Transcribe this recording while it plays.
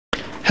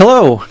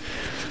Hello!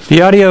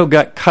 The audio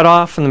got cut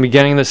off in the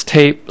beginning of this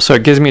tape, so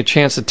it gives me a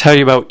chance to tell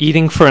you about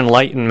eating for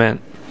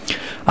enlightenment.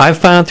 I've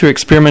found through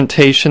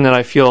experimentation that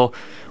I feel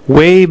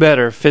way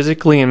better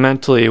physically and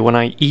mentally when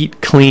I eat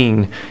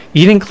clean.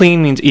 Eating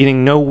clean means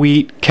eating no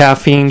wheat,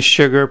 caffeine,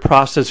 sugar,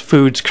 processed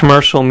foods,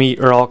 commercial meat,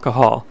 or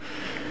alcohol.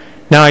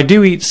 Now, I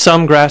do eat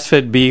some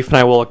grass-fed beef, and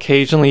I will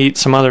occasionally eat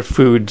some other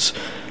foods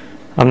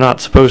I'm not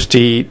supposed to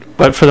eat,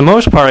 but for the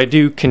most part, I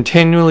do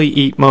continually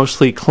eat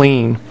mostly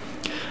clean.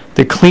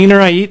 The cleaner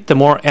I eat, the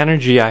more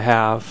energy I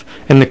have,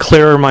 and the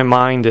clearer my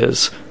mind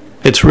is.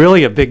 It's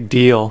really a big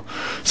deal.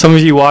 Some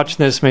of you watching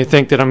this may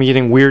think that I'm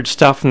eating weird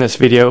stuff in this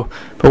video,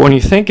 but when you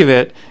think of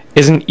it,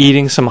 isn't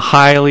eating some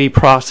highly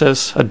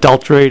processed,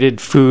 adulterated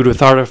food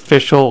with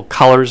artificial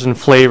colors and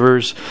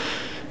flavors,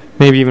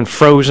 maybe even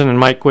frozen and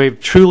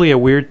microwaved, truly a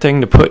weird thing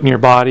to put in your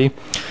body?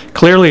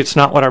 Clearly, it's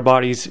not what our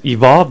bodies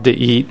evolved to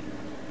eat.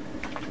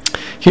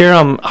 Here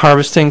I'm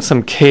harvesting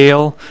some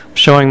kale,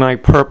 showing my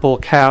purple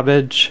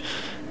cabbage.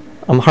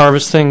 I'm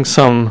harvesting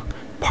some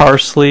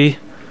parsley.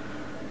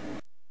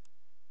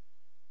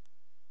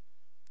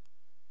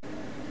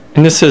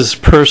 And this is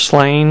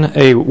purslane,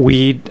 a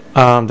weed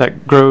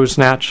that grows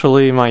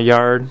naturally in my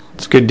yard.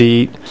 It's good to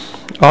eat.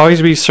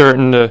 Always be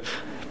certain to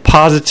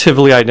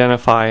positively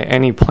identify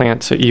any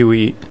plants that you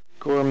eat.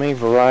 Gourmet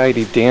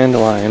variety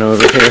dandelion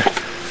over here.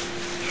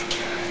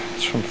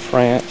 It's from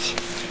France.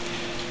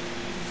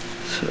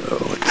 So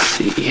let's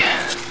see.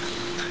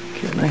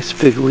 Get a nice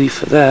big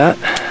leaf of that.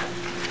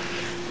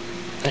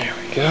 There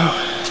we go.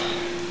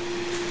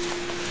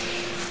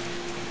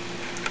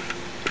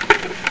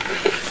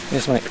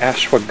 There's my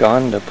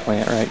ashwagandha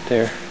plant right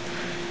there.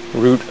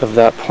 Root of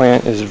that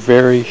plant is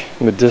very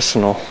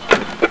medicinal.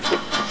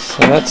 So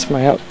that's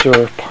my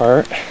outdoor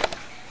part.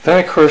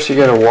 Then of course you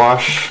gotta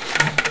wash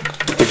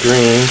the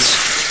greens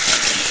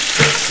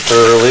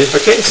thoroughly.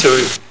 Okay, so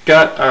we've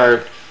got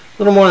our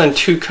little more than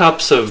 2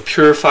 cups of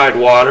purified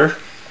water.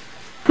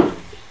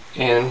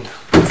 And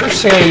the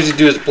first thing I usually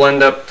do is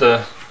blend up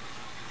the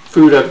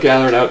food I've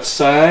gathered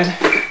outside.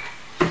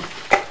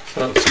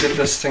 So let's get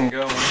this thing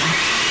going.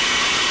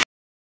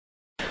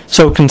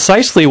 So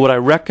concisely, what I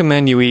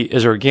recommend you eat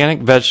is organic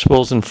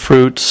vegetables and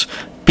fruits,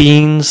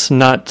 beans,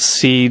 nuts,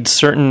 seeds,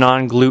 certain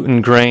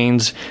non-gluten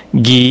grains,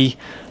 ghee,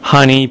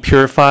 honey,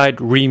 purified,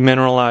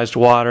 remineralized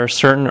water,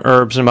 certain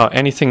herbs, and about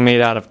anything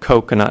made out of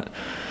coconut.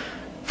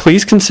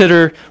 Please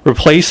consider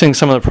replacing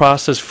some of the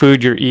processed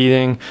food you're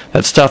eating,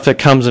 that stuff that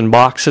comes in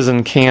boxes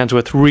and cans,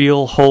 with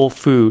real whole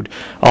food.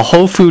 A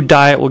whole food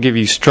diet will give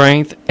you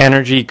strength,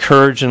 energy,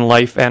 courage, and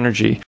life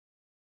energy.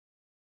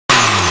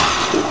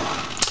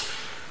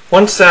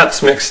 Once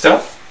that's mixed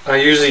up, I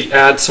usually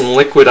add some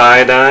liquid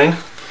iodine.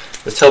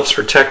 This helps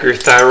protect your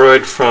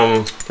thyroid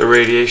from the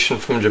radiation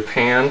from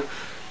Japan.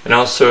 And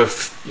also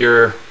if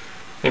you're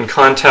in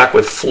contact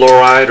with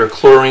fluoride or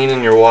chlorine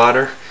in your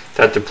water,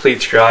 that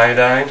depletes your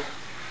iodine.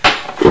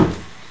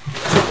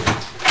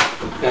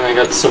 And I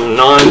got some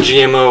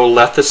non-GMO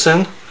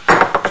lecithin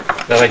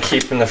that I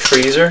keep in the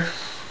freezer.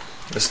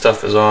 This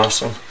stuff is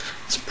awesome.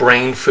 It's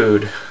brain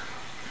food.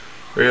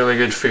 Really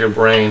good for your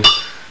brain.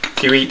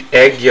 If you eat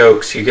egg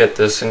yolks, you get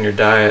this in your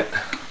diet.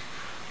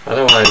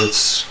 Otherwise,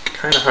 it's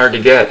kind of hard to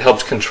get. It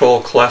helps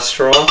control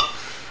cholesterol.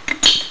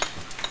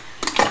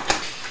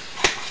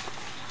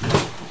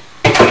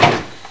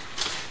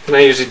 And I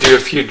usually do a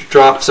few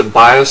drops of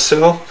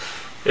Biosil.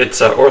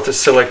 It's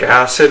orthosilic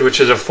acid, which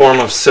is a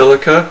form of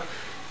silica.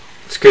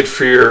 It's good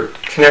for your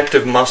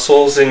connective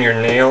muscles in your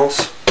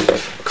nails.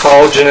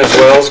 Collagen as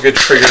well is good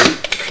for your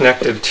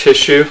connective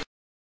tissue.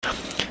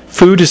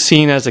 Food is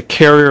seen as a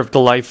carrier of the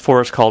life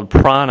force called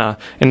prana,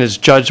 and is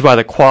judged by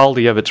the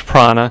quality of its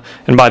prana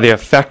and by the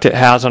effect it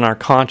has on our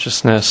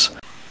consciousness.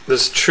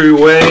 This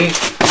True Way,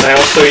 I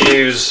also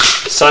use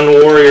Sun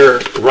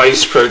Warrior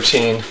rice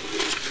protein.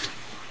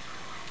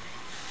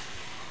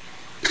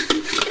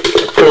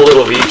 I put a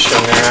little of each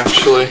in there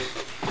actually.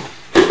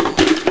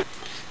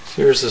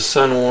 Here's the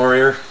Sun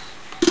Warrior.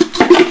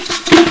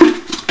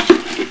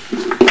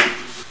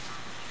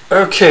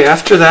 Okay,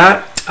 after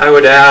that, I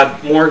would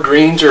add more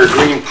greens or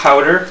green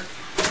powder.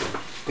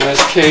 In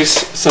this case,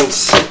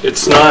 since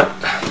it's not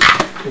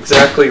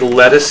exactly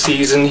lettuce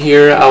season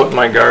here out in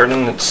my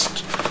garden, it's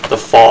the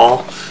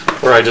fall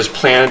where I just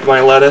planted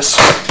my lettuce.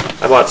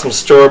 I bought some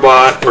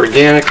store-bought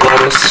organic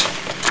lettuce,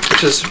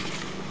 which is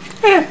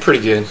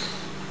pretty good.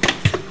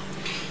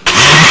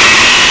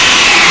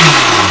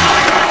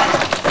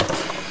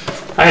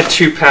 I had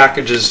 2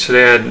 packages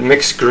today. I had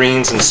mixed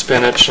greens and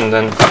spinach, and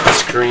then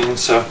this green.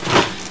 So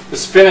the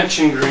spinach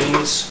and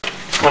greens,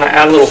 I want to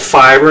add a little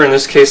fiber. In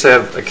this case I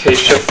have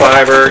acacia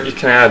fiber. You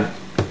can add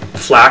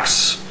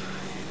flax,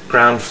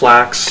 ground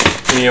flax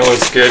meal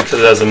is good because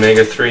it has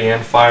omega-3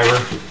 and fiber.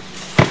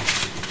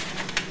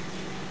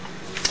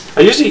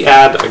 I usually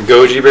add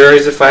goji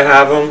berries if I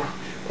have them,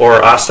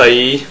 or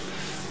acai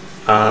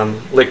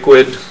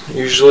liquid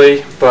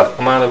usually, but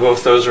I'm out of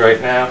both those right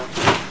now.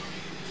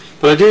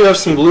 But I do have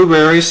some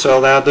blueberries, so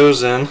I'll add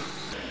those in.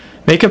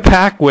 Make a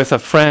pact with a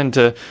friend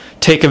to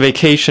take a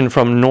vacation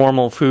from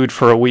normal food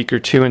for a week or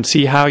 2 and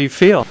see how you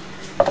feel.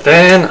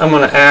 Then I'm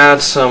going to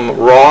add some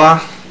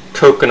raw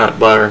coconut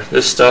butter.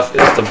 This stuff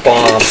is the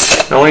bomb.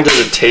 Not only does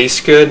it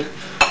taste good,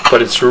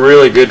 but it's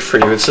really good for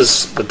you. This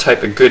is the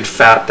type of good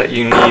fat that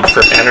you need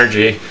for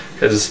energy,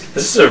 because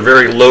this is a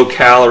very low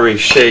calorie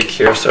shake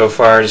here so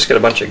far. I just got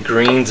a bunch of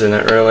greens in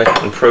it really,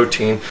 and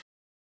protein.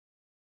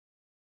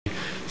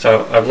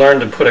 So I've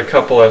learned to put a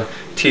couple of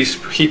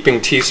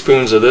heaping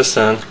teaspoons of this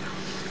in.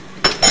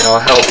 It'll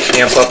help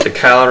amp up the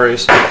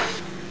calories.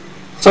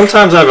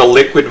 Sometimes I have a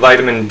liquid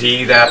vitamin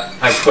D that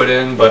I put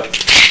in, but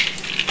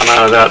I'm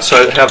out of that. So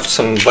I have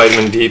some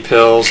vitamin D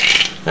pills.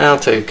 I'll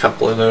take a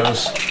couple of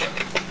those.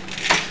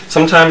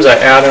 Sometimes I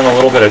add in a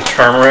little bit of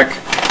turmeric.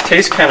 It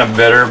tastes kind of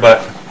bitter,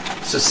 but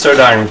it's just so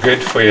darn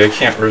good for you. I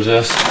can't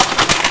resist.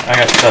 I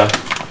got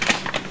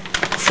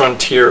the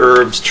Frontier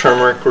Herbs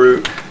turmeric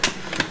root.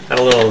 Add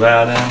a little of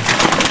that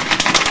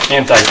in.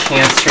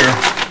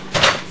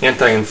 Anti-cancer,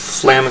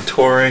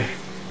 anti-inflammatory.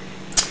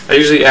 I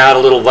usually add a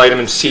little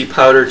vitamin C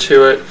powder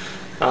to it,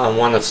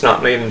 one that's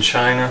not made in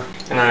China.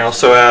 And I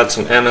also add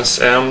some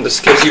MSM. This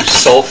gives you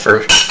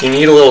sulfur. You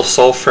need a little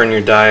sulfur in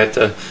your diet.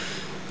 The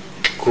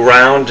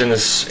ground in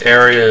this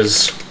area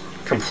is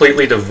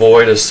completely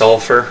devoid of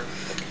sulfur,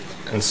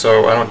 and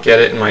so I don't get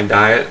it in my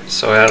diet,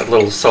 so I add a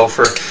little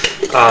sulfur.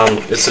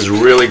 This is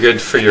really good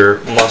for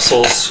your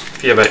muscles.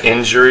 If you have an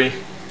injury,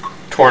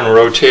 torn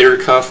rotator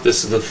cuff,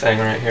 this is the thing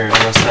right here,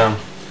 MSM.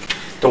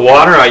 The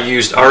water I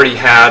used already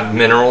had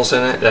minerals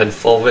in it. It had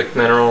fulvic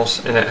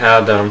minerals, and it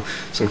had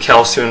some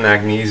calcium and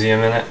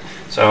magnesium in it,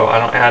 so I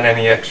don't add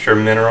any extra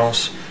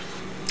minerals.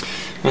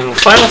 And the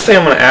final thing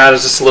I'm going to add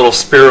is this little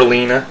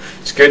spirulina.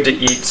 It's good to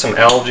eat some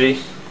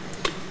algae.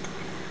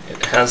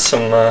 It has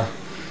some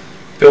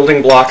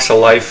building blocks of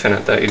life in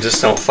it that you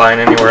just don't find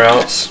anywhere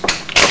else.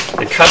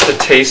 To cut the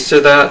taste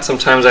to that,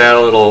 sometimes I add a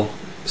little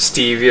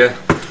stevia.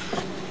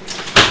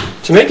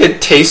 To make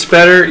it taste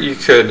better, you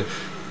could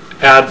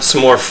add some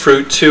more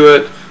fruit to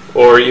it,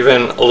 or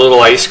even a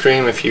little ice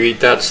cream if you eat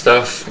that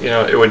stuff. You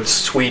know, it would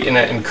sweeten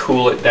it and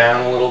cool it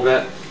down a little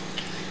bit,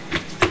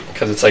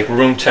 because it's like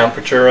room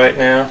temperature right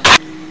now.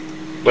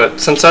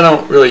 But since I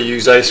don't really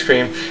use ice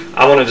cream,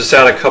 I want to just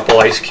add a couple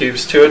ice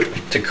cubes to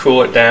it to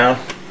cool it down.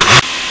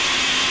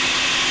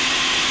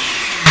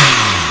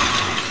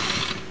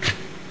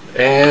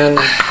 And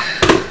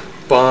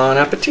bon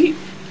appetit!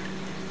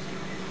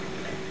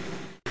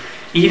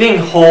 Eating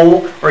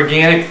whole,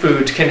 organic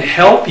foods can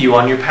help you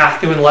on your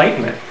path to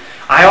enlightenment.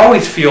 I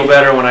always feel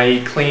better when I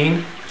eat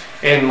clean,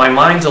 and my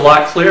mind's a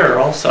lot clearer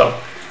also.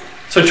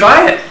 So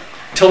try it.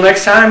 Till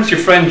next time, it's your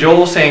friend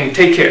Joel saying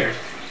take care.